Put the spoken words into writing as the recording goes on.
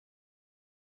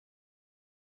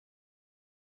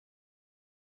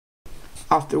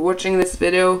After watching this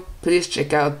video, please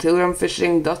check out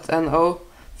tilgramfishing.no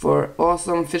for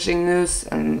awesome fishing news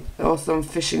and awesome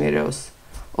fishing videos.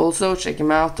 Also check him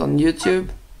out on YouTube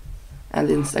and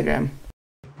Instagram.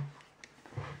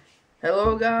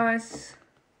 Hello guys,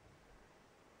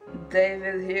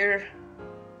 David here,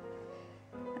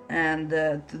 and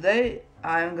today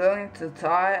I'm going to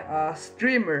tie a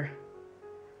streamer.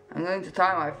 I'm going to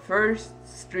tie my first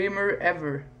streamer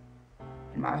ever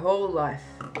in my whole life.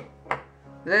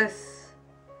 This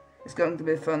is going to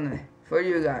be funny for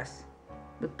you guys,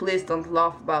 but please don't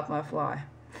laugh about my fly.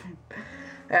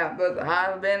 Yeah, but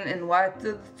I've been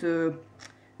invited to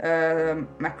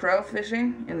mackerel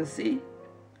fishing in the sea,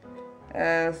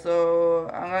 so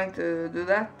I'm going to do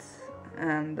that,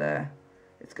 and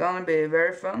it's gonna be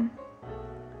very fun.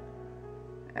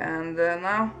 And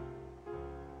now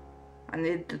I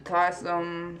need to tie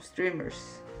some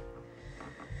streamers.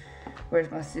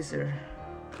 Where's my scissor?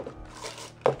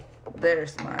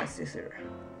 There's my scissor.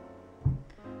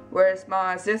 Where's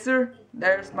my scissor?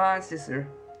 There's my scissor.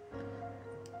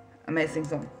 Amazing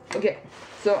song. Okay,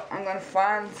 so I'm gonna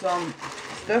find some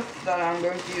stuff that I'm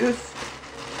going to use.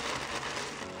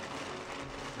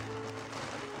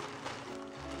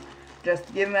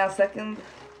 Just give me a second.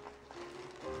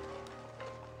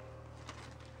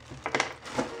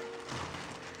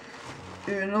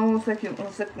 Un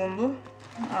segundo.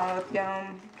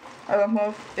 I don't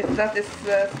know if that is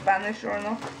Spanish or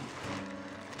not.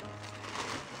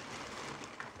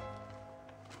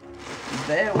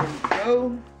 There we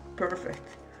go.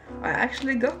 Perfect. I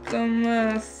actually got some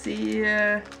sea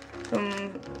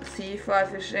fly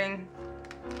fishing,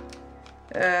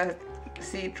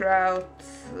 sea trout,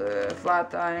 fly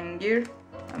tying gear.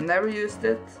 I've never used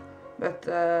it, but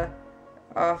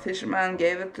a fisherman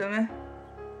gave it to me.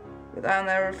 But I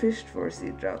never fished for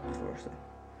sea trout before, so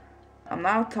I'm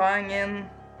now tying in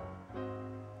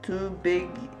two big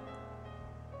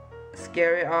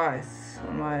scary eyes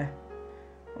on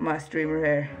my streamer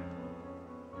here.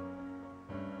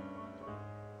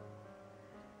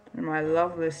 And my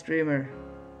lovely streamer.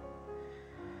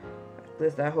 At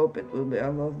least I hope it will be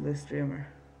a lovely streamer.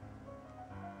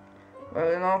 Well,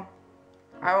 you know,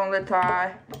 I only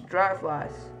tie dry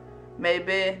flies.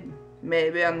 Maybe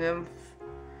a nymph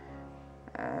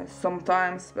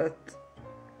sometimes, but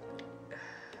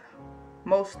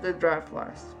mostly dry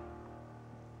flies.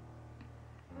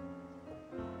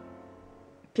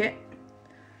 Okay,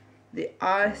 the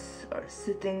eyes are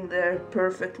sitting there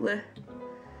perfectly,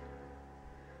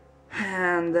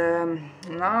 and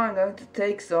now I'm going to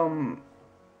take some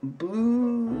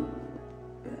blue,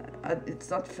 it's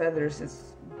not feathers,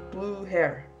 it's blue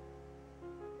hair.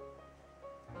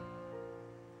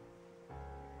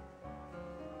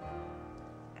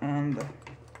 And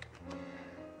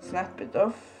snap it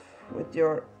off with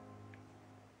your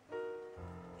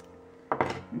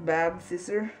bad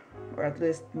scissor, or at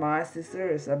least my scissor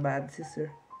is a bad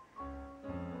scissor.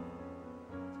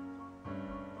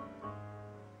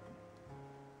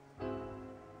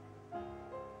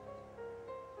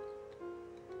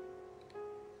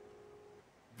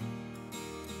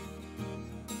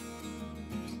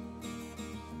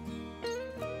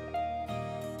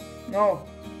 No,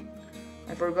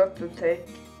 I forgot to take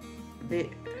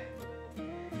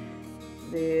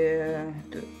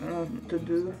to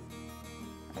do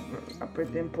a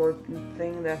pretty important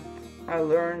thing that I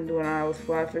learned when I was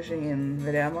fly fishing in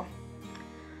Verena.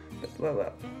 But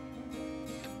well,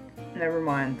 never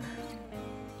mind.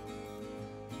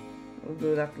 We'll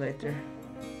do that later.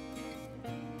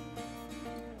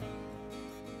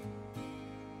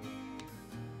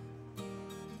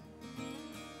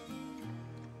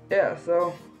 Yeah,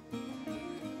 so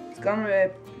it's gonna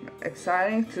be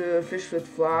exciting to fish with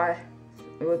flies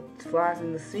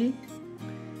in the sea.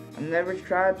 I've never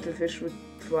tried to fish with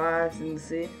flies in the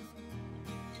sea,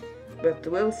 but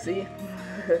we'll see.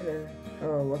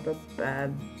 Oh, what a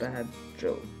bad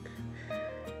joke.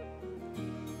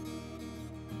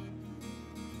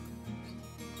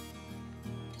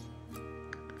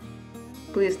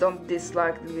 Please don't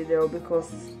dislike the video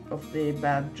because of the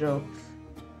bad jokes.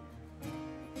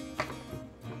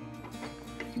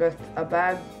 But a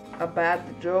bad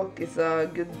joke is a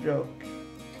good joke.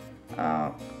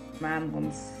 Man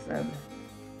once said.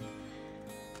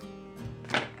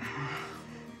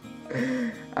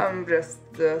 I'm just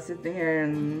sitting here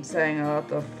and saying a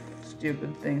lot of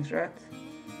stupid things, right?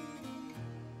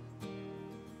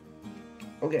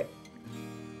 Okay.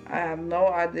 I have no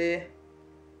idea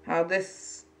how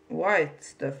this white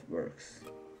stuff works.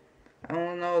 I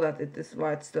only know that it is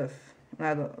white stuff.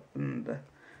 I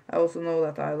also know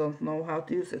that I don't know how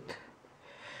to use it.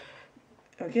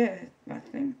 Okay, I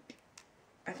think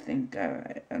I think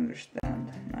I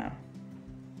understand now.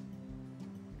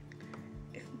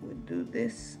 If we do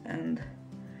this and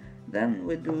then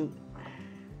we do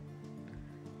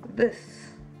this.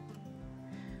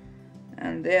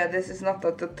 And yeah, this is not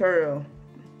a tutorial.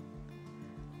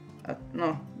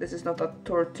 No, this is not a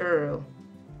tutorial.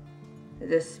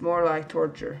 It is more like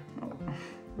torture. Oh.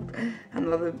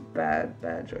 Another bad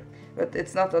joke. But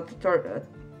it's not a tutorial.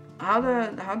 How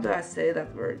do I say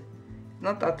that word?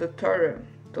 Not a tutorial.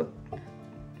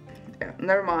 Yeah,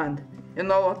 never mind. You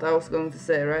know what I was going to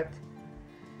say, right?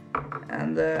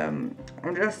 And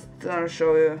I'm just gonna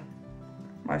show you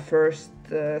my first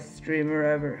streamer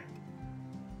ever.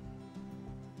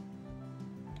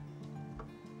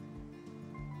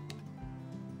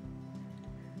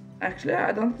 Actually,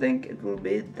 I don't think it will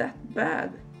be that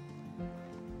bad.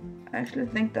 I actually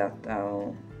think that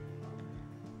I'll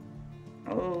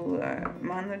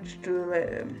manage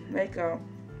to make a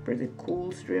pretty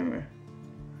cool streamer.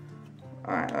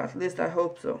 At least I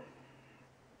hope so.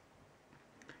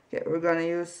 Okay, we're gonna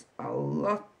use a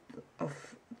lot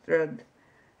of thread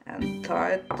and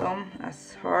tie it on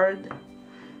as hard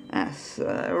as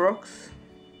rocks.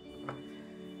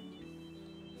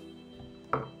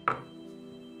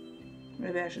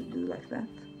 Maybe I should do like that.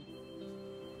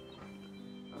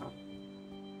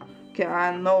 Okay,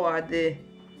 I have no idea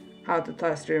how to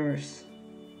tie streamers.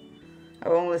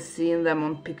 I've only seen them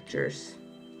on pictures.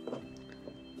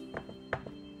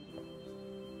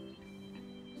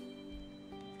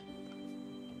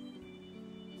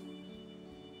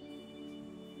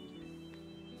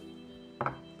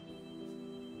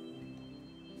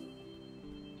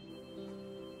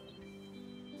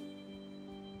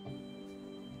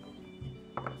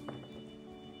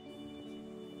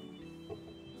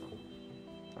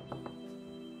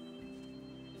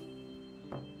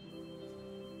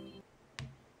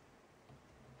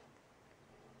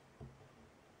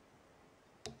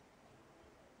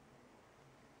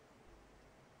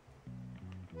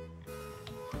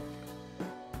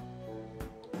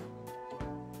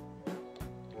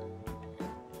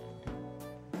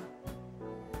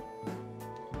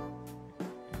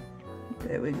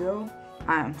 There we go.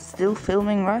 I'm still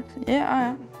filming, right? Yeah, I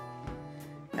am.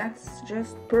 That's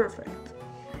just perfect.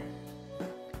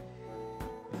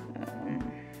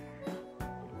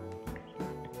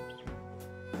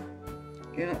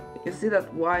 You see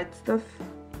that white stuff?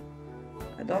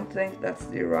 I don't think that's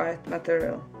the right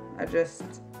material. It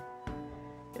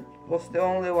was the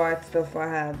only white stuff I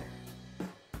had.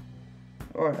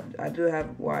 Or I do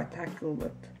have white hackle,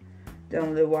 but the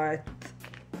only white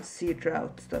sea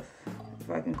trout stuff, if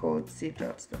I can call it sea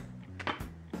trout stuff.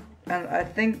 And I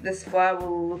think this fly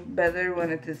will look better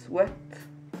when it is wet.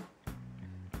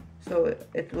 So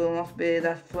it will not be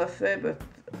that fluffy, but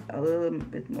a little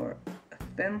bit more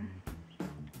thin.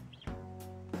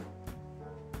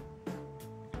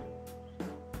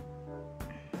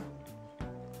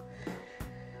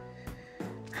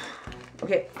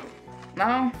 Okay,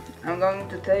 now I'm going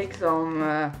to take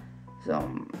some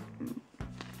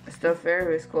stuff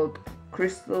here. It's called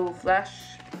crystal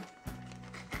flash.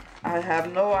 I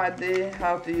have no idea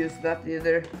how to use that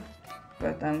either,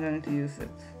 but I'm going to use it.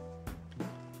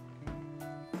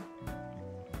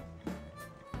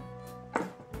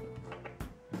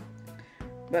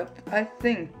 But I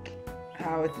think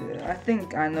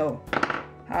I know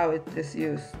how it is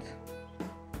used.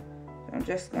 So I'm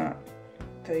just gonna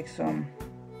take some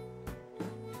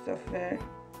stuff here.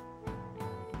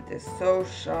 It is so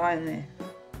shiny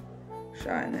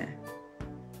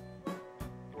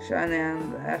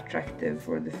and attractive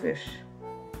for the fish.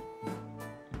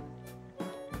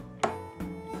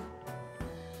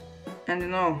 And you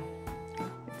know,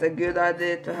 it's a good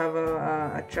idea to have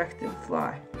a attractive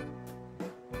fly,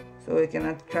 so we can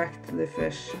attract the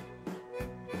fish.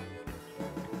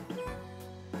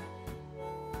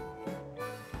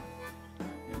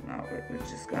 Now we're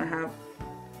just gonna have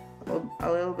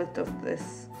a little bit of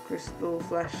this crystal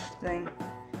flash thing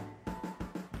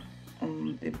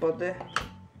on the body.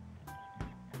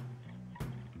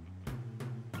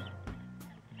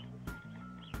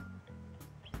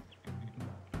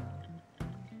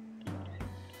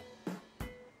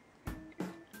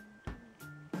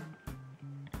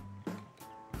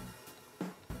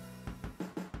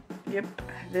 Yep,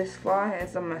 this fly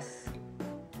is a mess.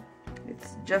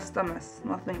 It's just a mess,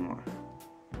 nothing more.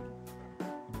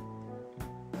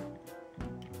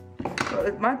 Well,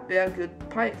 it might be a good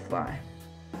pike fly.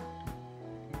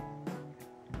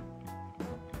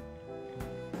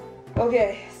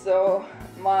 Okay, so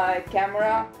my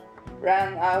camera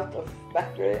ran out of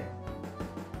battery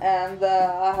and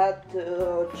I had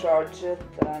to charge it,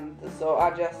 and so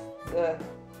I just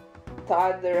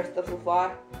tied the rest of the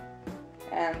fly,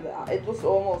 and it was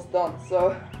almost done.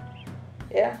 So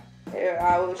yeah, here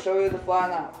I will show you the fly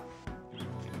now.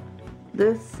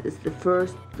 This is the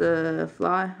first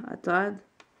fly I tied.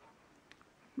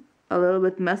 A little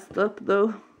bit messed up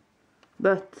though,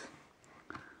 but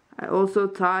I also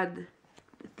tied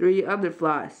 3 other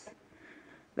flies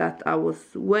that I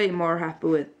was way more happy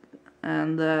with,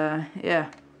 and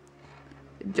yeah,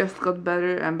 it just got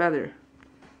better and better.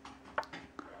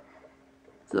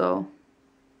 So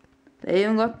they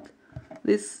even got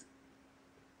these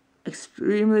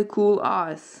extremely cool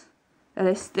eyes that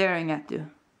is staring at you.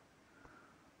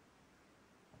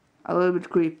 A little bit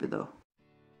creepy though.